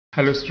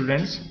Hello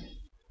students.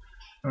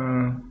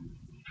 Uh,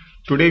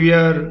 Today we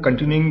are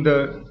continuing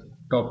the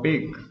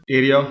topic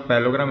area of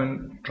parallelogram and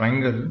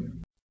triangle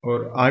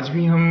और आज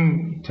भी हम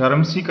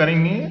theorems ही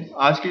करेंगे।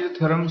 आज के जो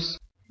थ्योरम्स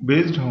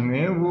बेस्ड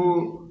होंगे वो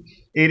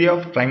एरिया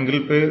ऑफ ट्राइंगल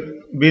पे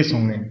बेस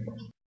होंगे।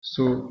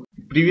 सो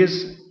प्रीवियस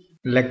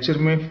लेक्चर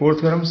में 4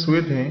 थ्योरम्स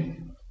हुए थे।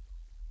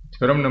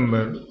 थ्योरम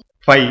नंबर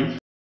 5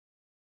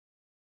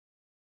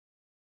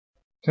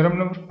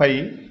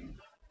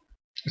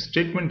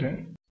 स्टेटमेंट है,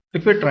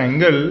 if a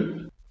triangle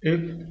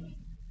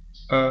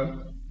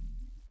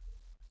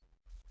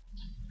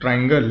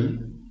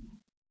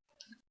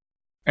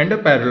and a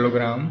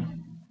parallelogram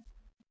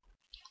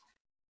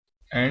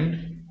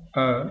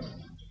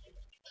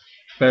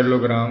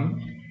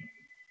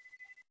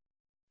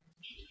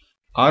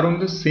are on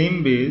the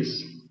same base,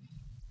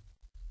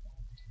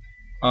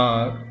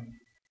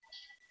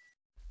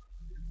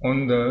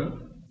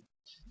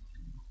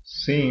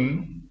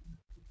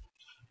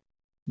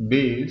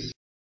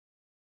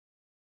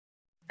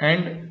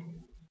 and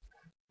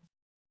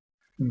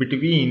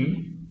between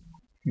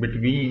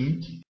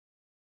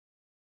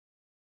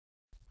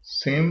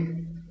same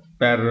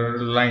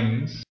parallel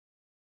lines,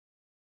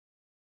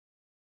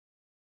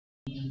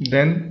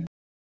 then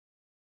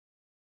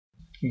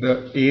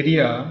the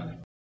area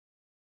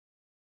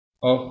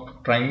of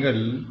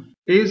triangle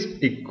is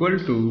equal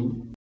to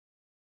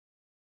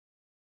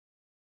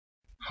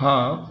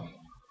half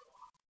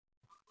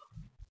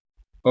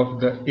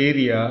of the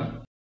area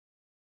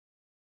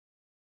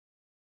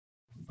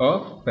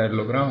of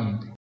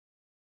parallelogram.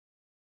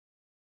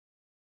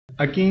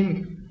 Again,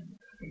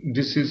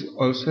 this is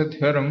also a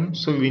theorem,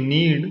 so we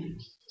need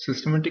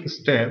systematic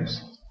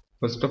steps.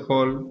 First of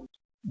all,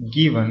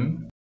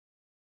 given,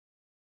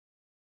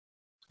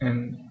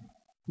 and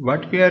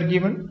what we are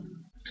given,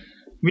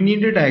 we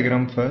need a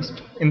diagram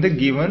first. In the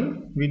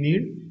given, we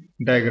need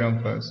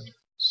diagram first.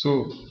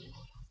 So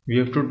we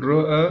have to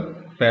draw a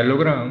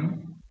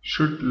parallelogram.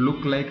 Should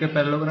look like a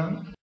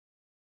parallelogram,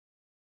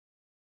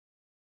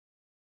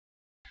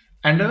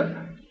 and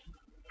a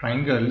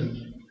triangle.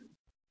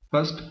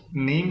 First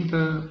name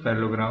the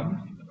parallelogram.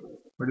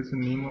 What is the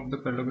name of the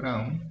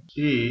parallelogram?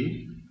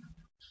 A,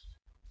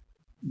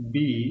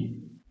 B,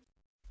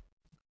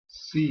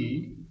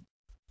 C,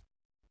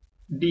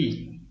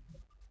 D,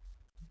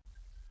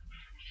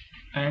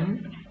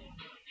 and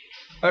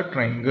a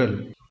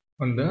triangle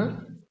on the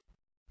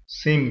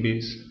same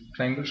base.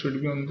 Triangle should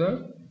be on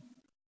the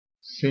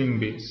same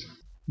base.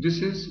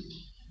 This is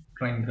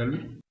triangle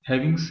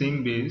having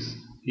same base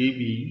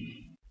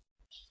AB,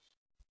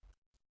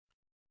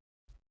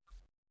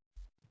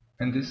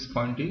 and this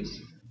point is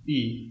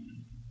E.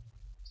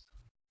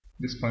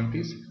 This point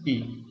is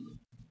E.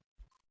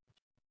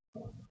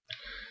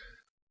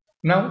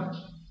 Now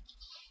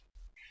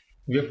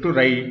we have to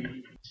write,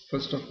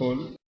 first of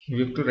all, we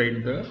have to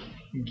write the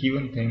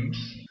given things.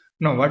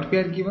 Now what we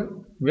are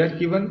given? We are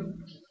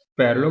given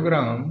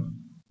parallelogram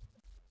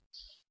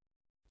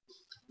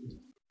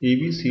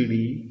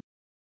ABCD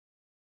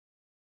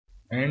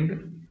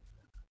and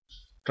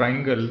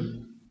triangle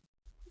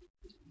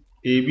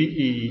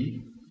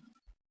ABE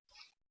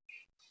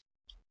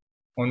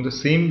on the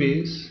same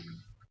base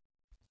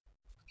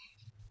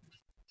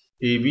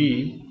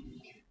AB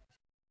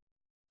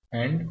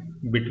and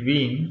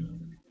between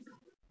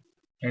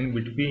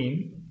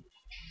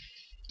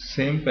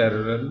same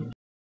parallel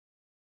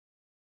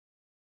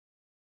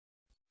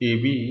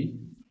AB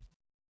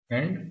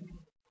and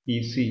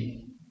EC.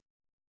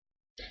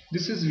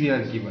 This is we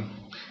are given.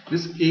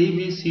 This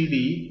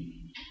ABCD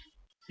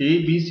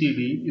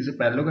is a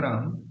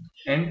parallelogram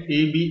and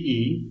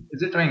ABE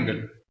is a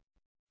triangle.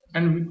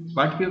 And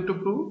what we have to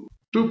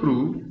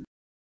prove?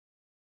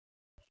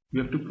 We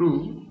have to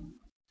prove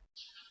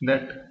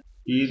that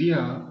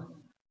area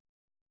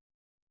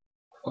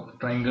of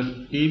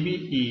triangle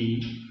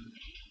ABE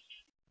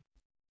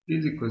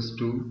is equals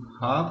to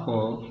half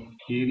of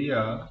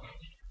area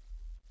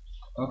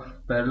of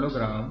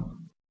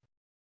parallelogram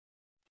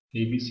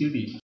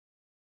ABCD.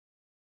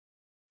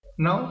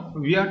 Now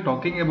we are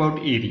talking about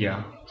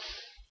area,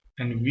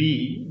 and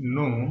we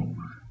know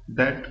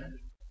that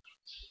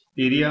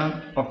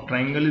area of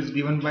triangle is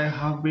given by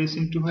half base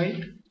into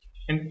height,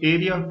 and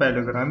area of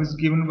parallelogram is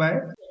given by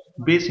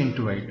base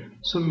into height.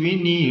 So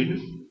we need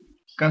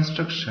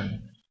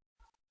construction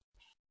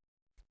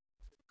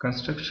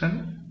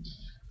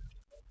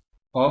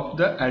of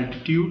the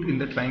altitude in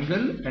the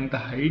triangle and the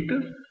height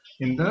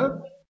in the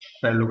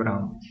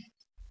parallelogram.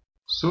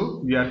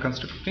 So we are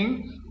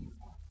constructing,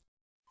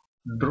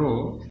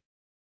 draw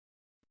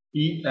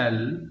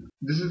EL.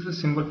 This is the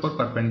symbol for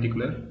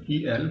perpendicular.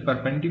 EL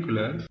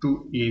perpendicular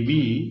to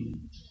AB,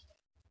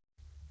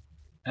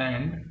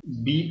 and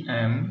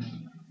BM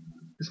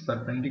is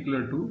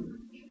perpendicular to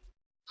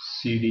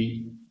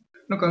CD.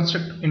 Now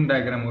construct in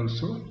diagram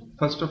also.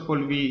 First of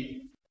all,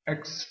 we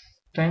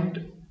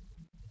extend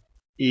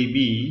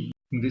AB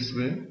in this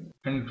way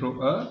and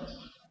draw a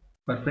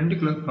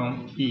perpendicular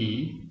from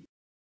E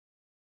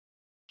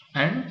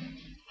and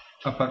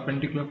a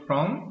perpendicular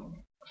from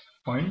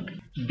point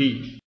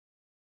D.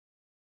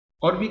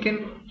 or we can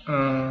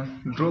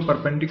draw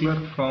perpendicular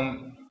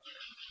from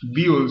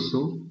B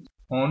also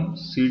on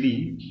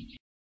CD.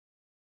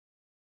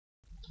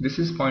 This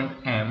is point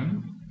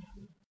M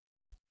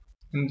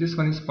and this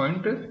one is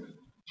point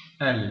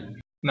L.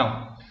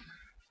 Now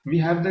we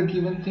have the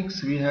given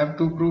things, we have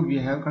to prove, we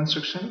have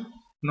construction.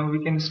 Now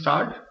we can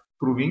start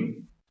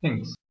proving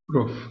things.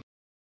 Proof.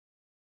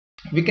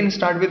 We can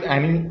start with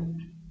any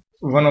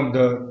one of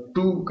the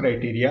two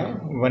criteria.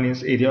 One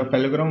is area of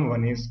parallelogram,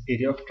 one is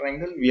area of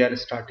triangle. We are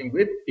starting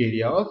with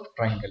area of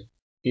triangle.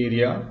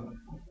 Area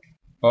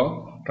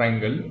of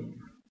triangle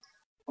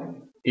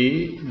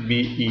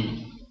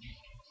ABE.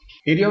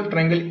 Area of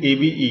triangle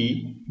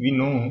ABE, we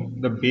know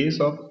the base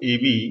of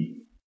AB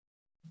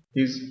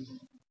is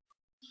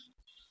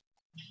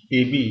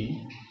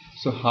AB,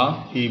 so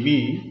half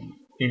AB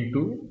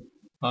into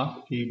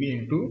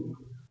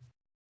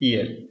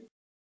EL.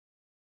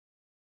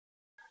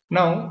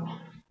 Now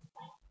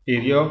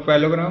area of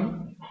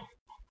parallelogram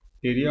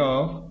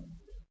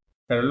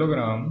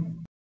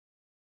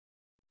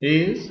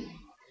is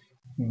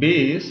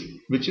base,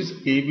 which is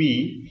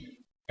AB,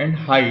 and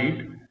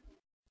height,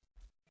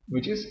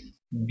 which is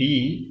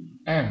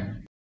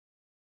BM.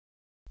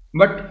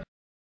 But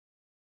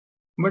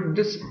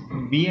this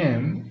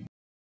BM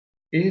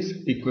is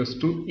equals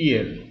to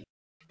EL.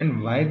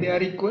 And why they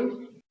are equal?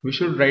 We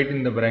should write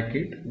in the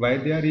bracket why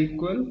they are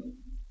equal.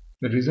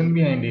 The reason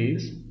behind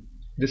is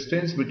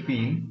distance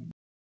between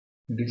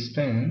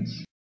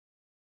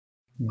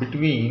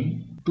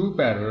two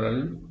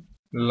parallel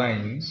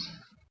lines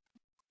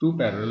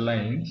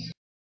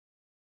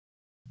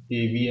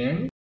AB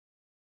and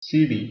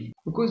CD.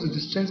 Because the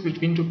distance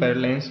between two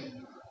parallel lines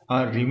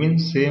are remain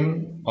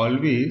same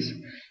always,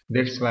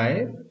 that's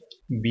why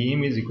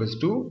BM is equals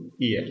to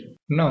EL.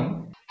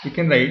 Now we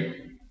can write,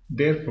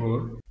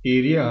 therefore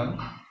area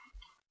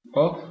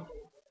of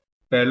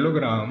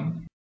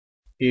parallelogram,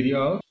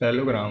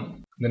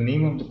 the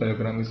name of the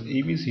parallelogram is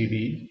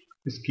ABCD,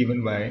 is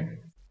given by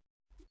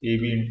AB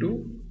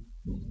into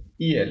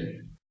EL.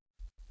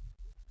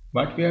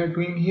 What we are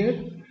doing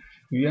here?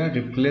 We are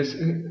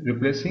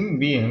replacing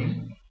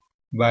BM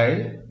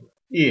by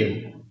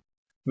EL,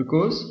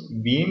 because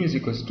BM is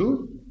equals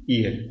to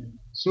EL.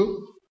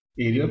 So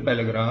area of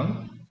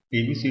parallelogram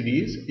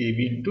ABCD is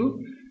AB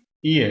into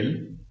EL,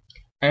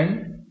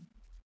 and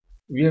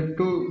we have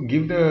to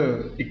give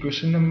the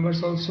equation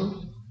numbers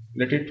also,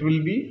 that it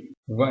will be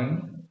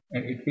 1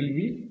 and it will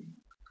be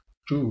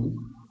 2.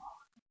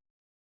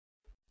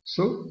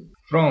 So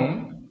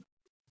from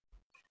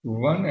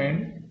 1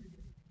 and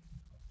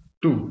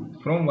 2,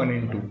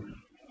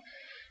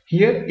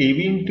 here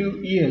AB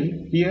into EL,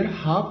 here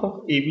half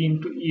of AB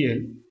into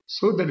EL.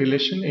 So the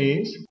relation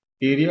is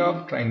area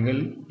of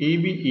triangle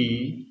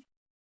ABE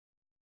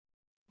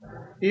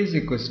is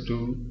equals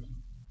to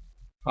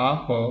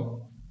half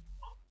of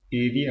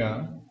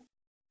area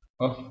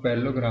of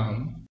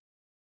parallelogram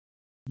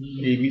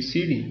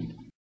ABCD.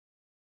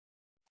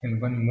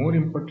 And one more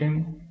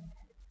important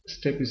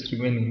step is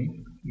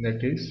remaining,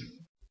 that is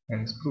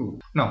hence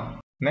proof. Now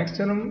next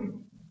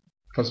theorem,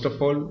 first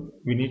of all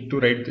we need to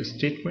write the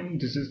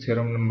statement. This is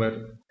theorem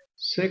number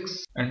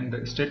 6, and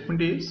the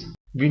statement is,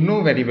 we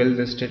know very well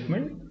the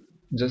statement,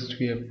 just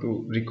we have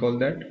to recall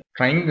that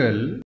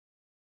triangle,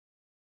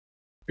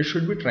 it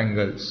should be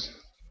triangle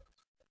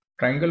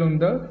on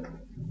the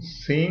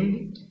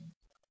same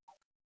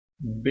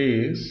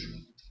base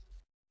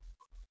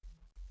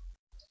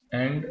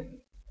and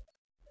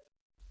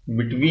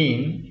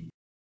between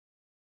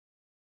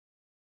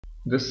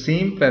the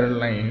same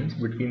parallel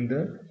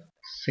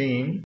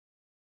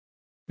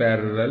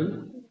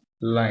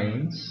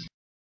lines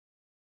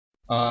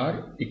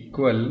are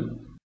equal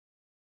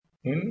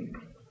in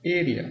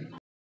area.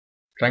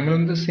 Triangle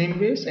on the same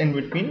base and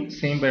between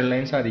same parallel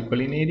lines are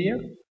equal in area.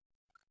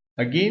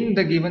 Again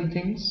the given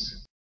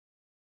things,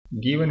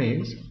 given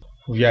is,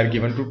 we are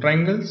given two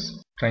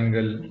triangles,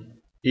 triangle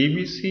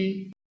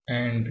ABC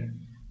and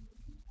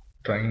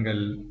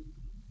triangle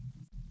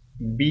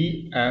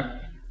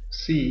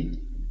BFC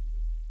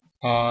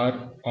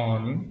are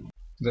on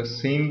the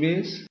same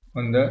base,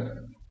 and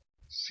the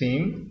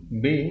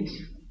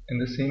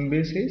same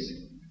base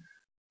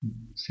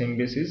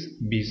is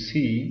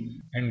BC,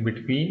 and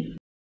between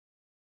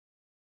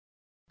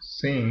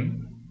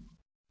same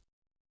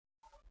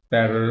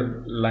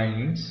parallel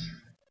lines,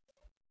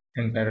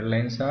 and parallel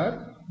lines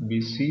are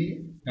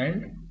BC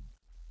and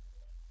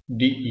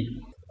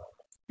DE.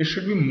 It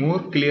should be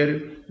more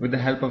clear with the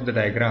help of the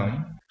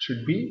diagram.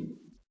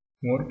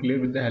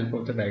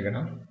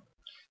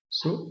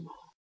 So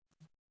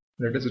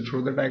let us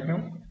draw the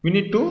diagram. We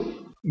need to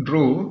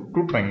draw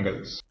two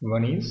triangles.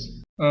 One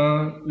is,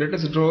 let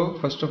us draw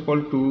first of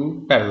all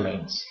two parallel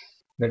lines.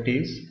 That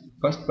is,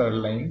 first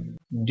parallel line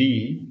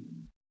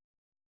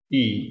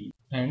DE,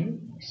 and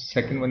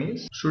second one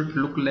is, should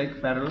look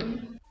like parallel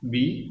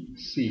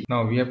BC.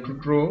 Now we have to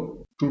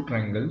draw two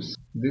triangles.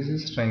 This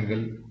is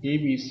triangle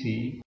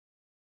ABC,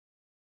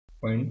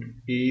 point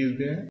A is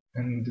there,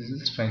 and this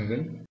is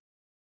triangle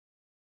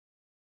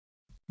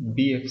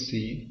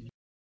BFC,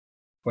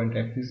 point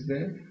F is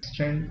there,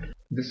 extend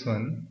this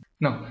one.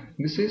 Now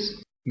this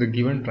is the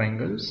given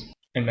triangles,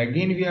 and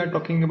again we are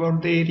talking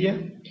about the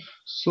area.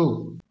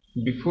 So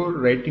before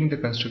writing the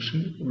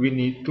construction, we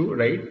need to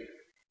write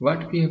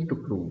what we have to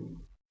prove.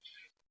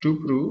 To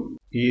prove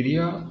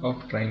area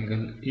of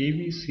triangle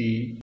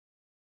ABC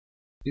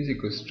is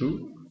equals to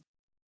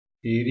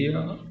area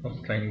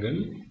of triangle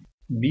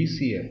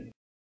BCF,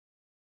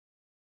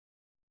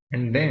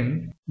 and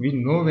then we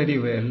know very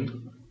well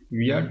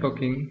we are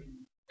talking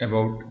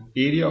about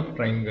area of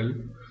triangle,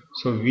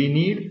 so we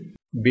need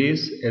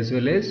base as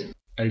well as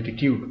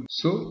altitude.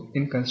 So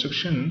in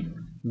construction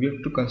we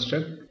have to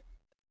construct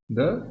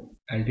the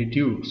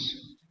altitudes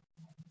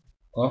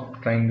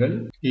of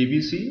triangle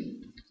ABC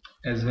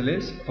as well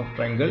as of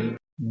triangle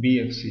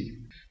BFC.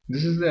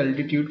 This is the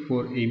altitude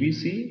for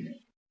ABC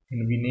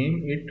and we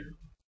name it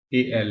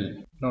AL.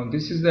 Now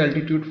this is the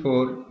altitude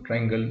for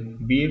triangle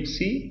BFC,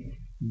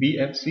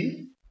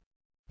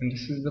 and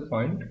this is the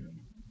point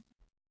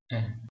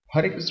N.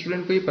 हर एक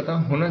student को ये पता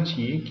होना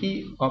चाहिए कि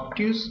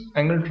obtuse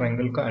angle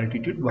triangle का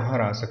altitude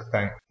बाहर आ सकता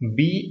है.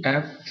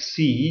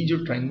 BFC जो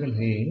ट्राइंगल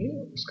है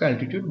उसका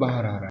एल्टीट्यूड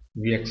बाहर आ रहा है.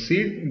 वी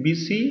एक्सीड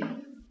BC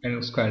एंड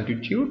उसका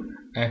एल्टीट्यूड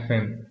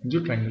FM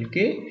जो ट्राइंगल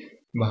के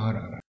बाहर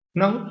आ रहा है.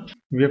 Now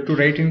we have to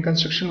right in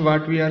construction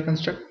what we are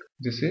construct.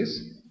 This is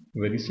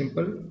very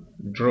simple.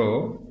 Draw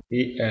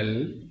AL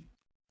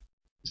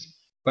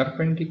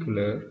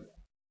perpendicular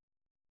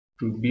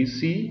to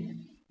BC.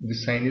 The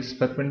sign is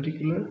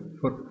perpendicular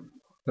for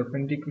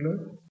perpendicular,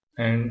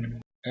 and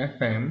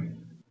FM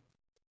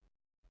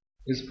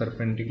is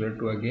perpendicular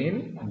to again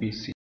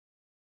BC.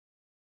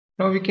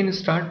 Now we can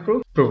start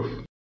proof.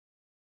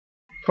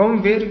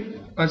 From where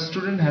a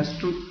student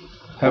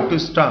have to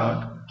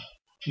start,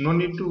 no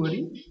need to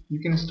worry. You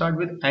can start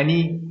with any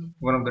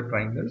one of the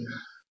triangle.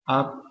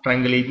 आप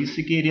triangle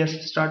ABC के area से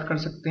start कर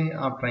सकते हैं,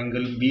 आप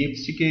triangle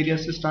BFC के area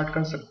से start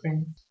कर सकते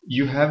हैं.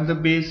 You have the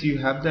base, you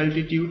have the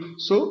altitude,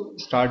 so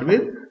start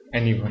with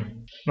any one.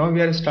 Now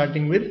we are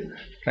starting with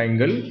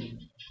triangle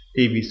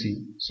ABC.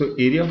 So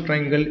area of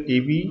triangle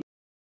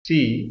ABC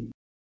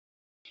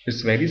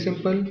is very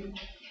simple.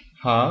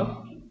 Half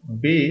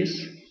base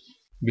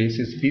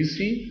is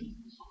BC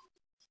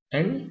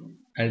and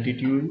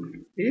altitude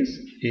is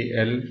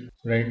AL.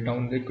 Write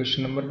down the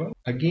question number 1.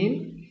 Again,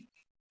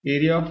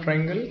 area of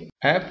triangle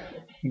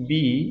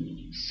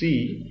FBC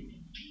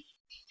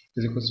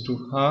is equals to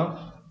half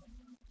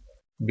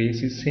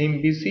base is same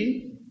BC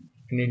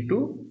and into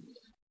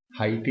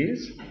height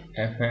is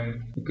FM.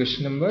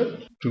 Question number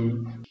 2.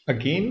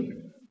 Again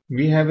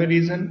we have a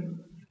reason.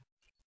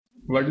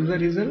 What is the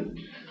reason?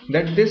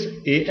 That this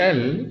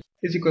AL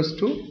is equals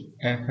to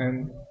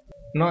FM.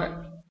 Now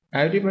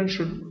everyone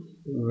should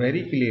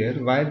very clear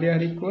why they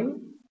are equal.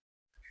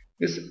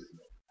 This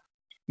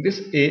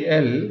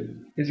AL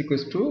is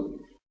equals to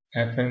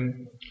FM.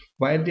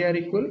 Why they are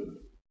equal?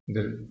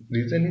 The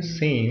reason is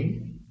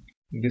same.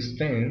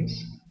 Distance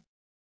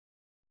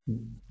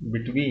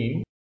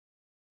between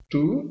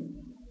two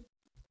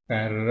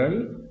parallel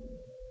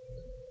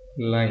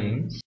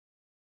lines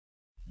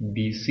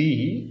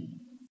BC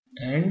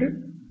and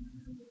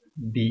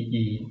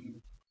DE.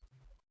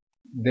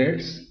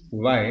 That's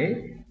why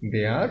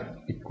they are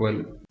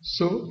equal.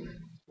 So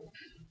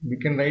we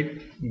can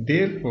write,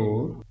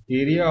 therefore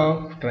area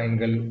of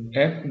triangle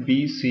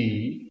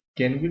FBC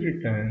can be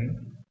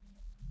written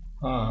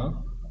half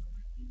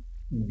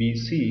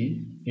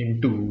BC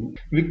into,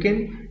 we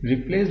can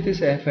replace this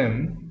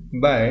FM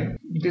by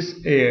this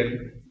AL,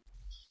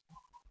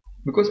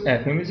 because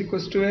FM is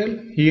equals to L.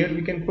 Here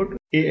we can put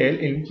AL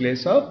in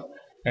place of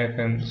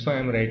FM, so I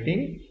am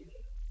writing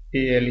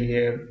AL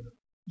here.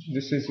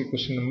 This is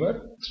equation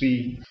number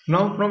 3.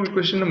 Now from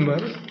equation number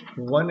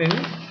 1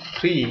 and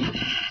 3,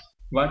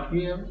 what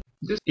we have,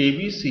 this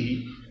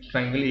ABC,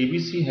 triangle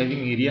ABC having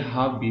area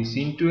half BC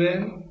into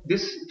L,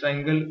 this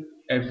triangle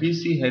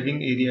FBC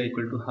having area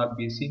equal to half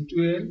BC into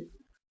L.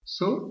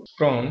 So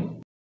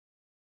from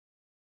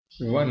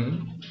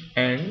 1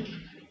 and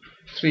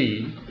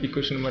 3,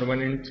 equation number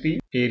 1 and 3,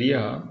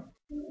 area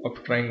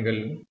of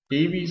triangle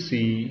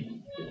ABC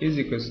is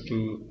equals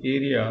to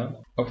area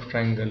of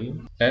triangle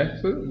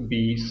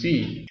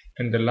FBC,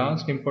 and the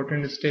last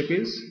important step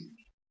is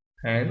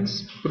hence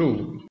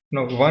prove.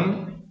 Now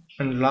one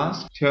and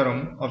last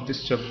theorem of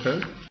this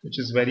chapter, which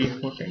is very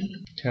important,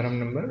 theorem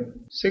number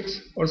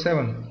 6 or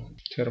 7.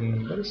 Theorem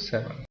number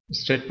 7.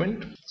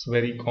 Statement, it's a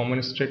very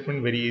common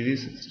statement, very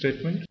easy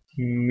statement.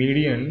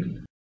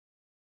 Median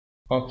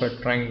of a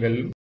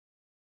triangle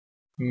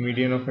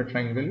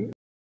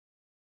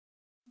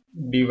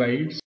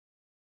divides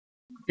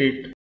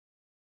it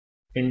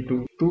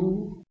into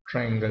two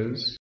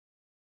triangles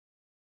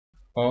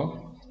of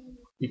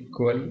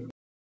equal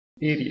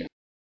area.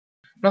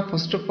 Now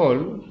first of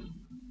all,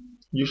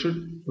 you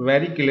should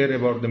very clear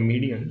about the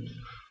median.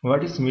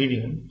 What is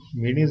median?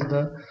 Median is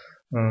the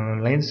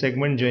line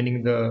segment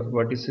joining the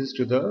vertices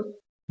to the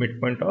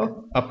midpoint of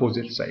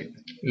opposite side.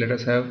 Let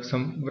us have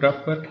some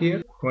rough work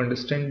here to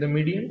understand the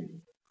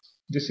median.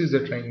 This is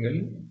the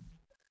triangle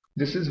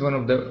This is one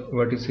of the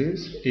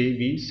vertices A,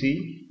 B,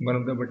 C. One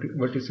of the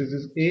vertices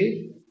is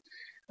A,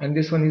 and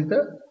this one is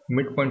the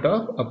midpoint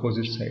of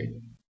opposite side.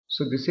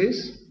 So this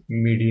is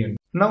median.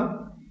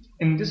 Now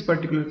in this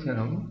particular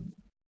theorem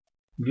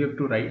we have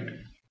to write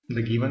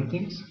the given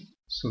things.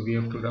 So we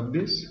have to rub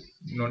this.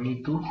 No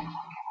need to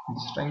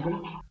this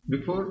triangle.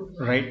 Before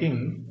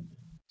writing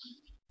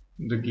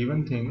the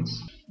given things,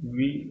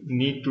 we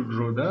need to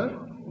draw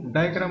the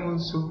diagram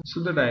also.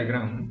 So the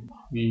diagram,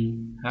 we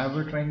have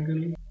a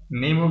triangle.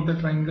 Name of the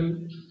triangle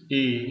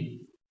A,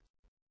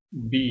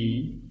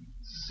 B,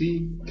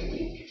 C.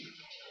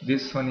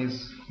 This one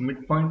is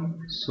midpoint,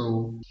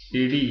 so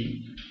AD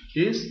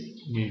is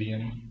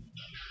median.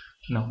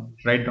 Now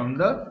write down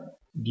the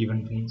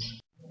given things.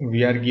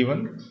 We are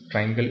given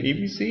triangle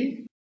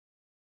ABC,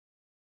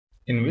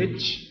 in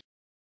which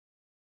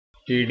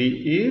AD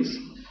is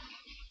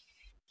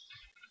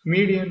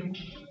median.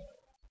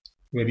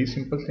 Very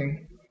simple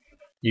thing.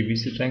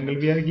 ABC triangle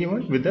we are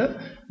given with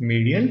a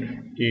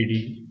median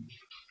AD.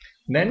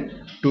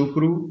 Then to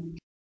prove,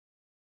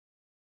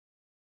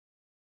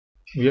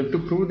 we have to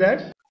prove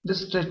that the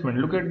statement,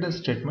 look at the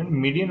statement,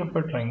 median of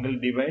a triangle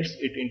divides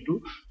it into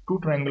two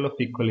triangles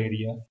of equal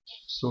area.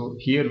 So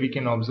here we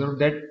can observe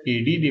that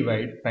AD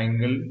divide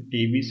triangle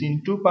ABC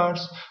in two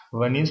parts.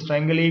 One is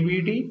triangle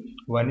ABD,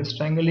 one is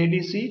triangle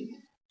ADC,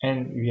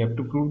 and we have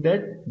to prove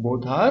that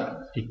both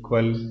are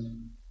equal.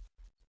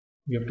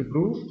 We have to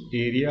prove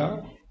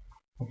area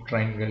of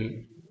triangle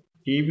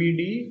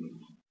ABD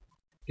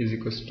is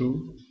equals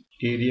to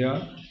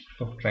area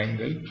of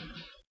triangle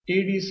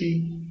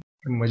ADC.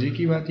 मजे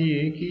की बात ये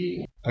है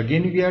कि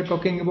again we are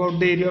talking about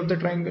the area of the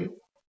triangle.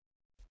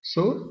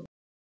 So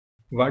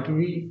what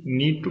we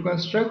need to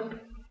construct?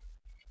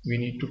 We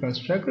need to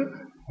construct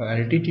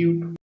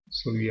altitude.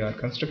 So we are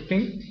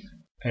constructing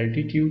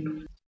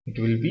altitude.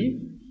 It will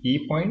be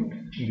E point.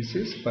 This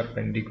is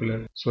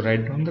perpendicular. So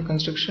write down the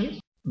construction.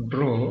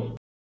 Draw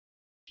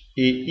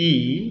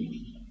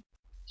AE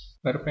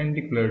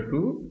perpendicular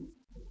to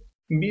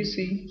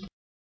BC.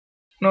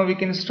 Now we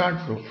can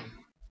start proof.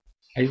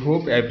 I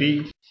hope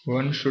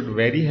everyone should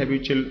very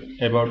habitual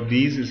about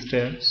these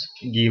steps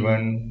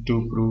given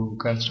to prove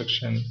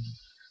construction.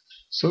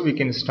 So we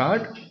can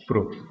start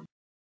proof.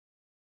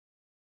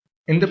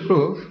 In the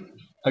proof,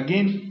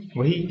 again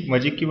वही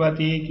मजे की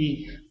बात ये है कि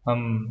हम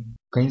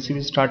कहीं से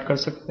भी start कर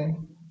सकते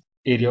हैं.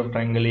 Area of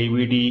triangle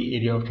ABD,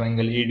 area of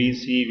triangle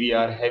ADC, we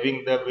are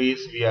having the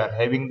base, we are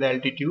having the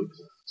altitude.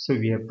 So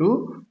we have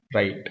to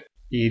write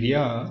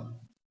area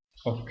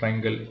of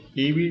triangle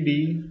ABD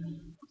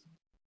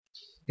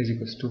is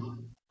equals to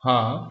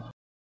half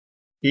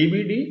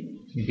ABD,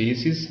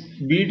 base is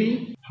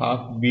BD, half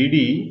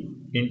BD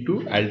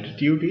into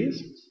altitude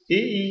is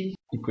AE.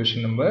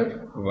 Equation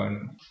number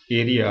 1.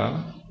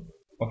 Area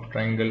of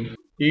triangle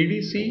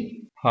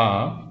ADC,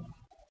 half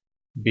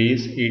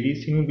base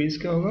ADC में base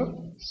क्या होगा?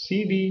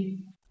 CD.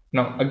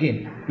 Now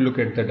again look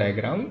at the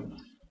diagram.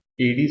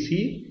 ADC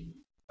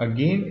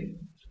again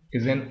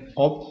is an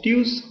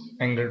obtuse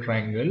angle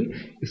triangle.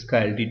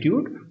 इसका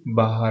altitude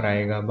बाहर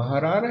आएगा,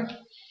 बाहर आ रहा है.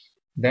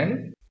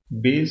 Then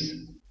base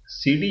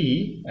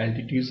CD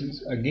altitude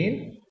is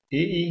again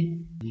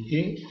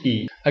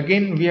AE.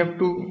 Again we have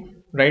to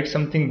write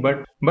something, but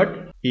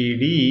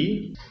AD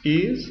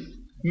is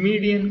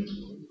median,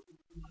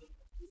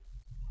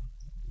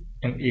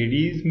 and AD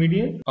is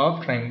median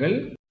of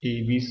triangle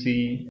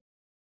ABC.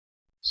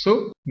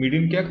 So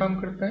median क्या काम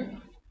करता है?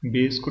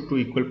 बेस को टू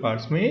इक्वल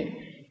पार्ट्स में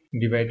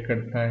डिवाइड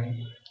करता है.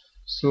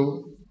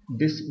 So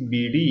this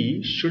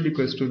BD should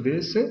equals to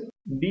this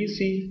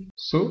DC.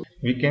 So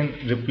we can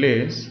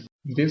replace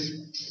this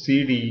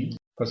CD.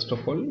 First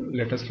of all,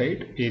 let us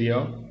write area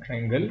of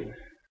triangle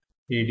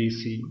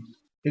ADC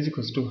is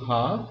equals to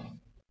half.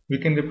 We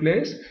can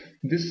replace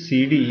this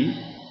CD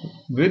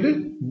with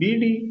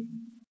BD.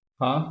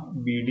 Half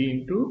BD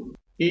into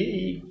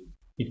AE.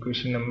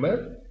 Equation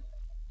number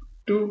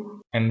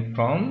 2. And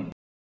from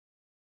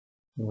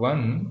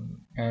 1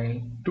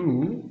 and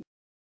 2,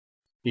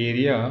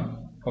 area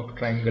of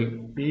triangle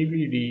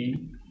ABD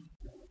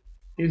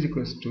is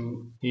equals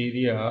to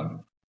area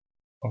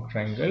of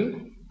triangle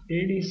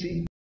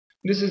ADC.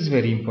 This is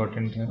very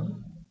important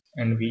theorem,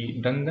 and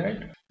we done that.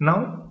 Now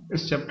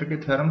इस chapter के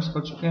theorems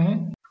हो चुके हैं.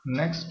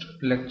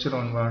 Next lecture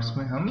onwards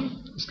में हम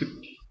इसके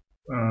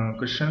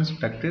questions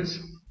practice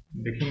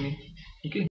देखेंगे. ठीक है.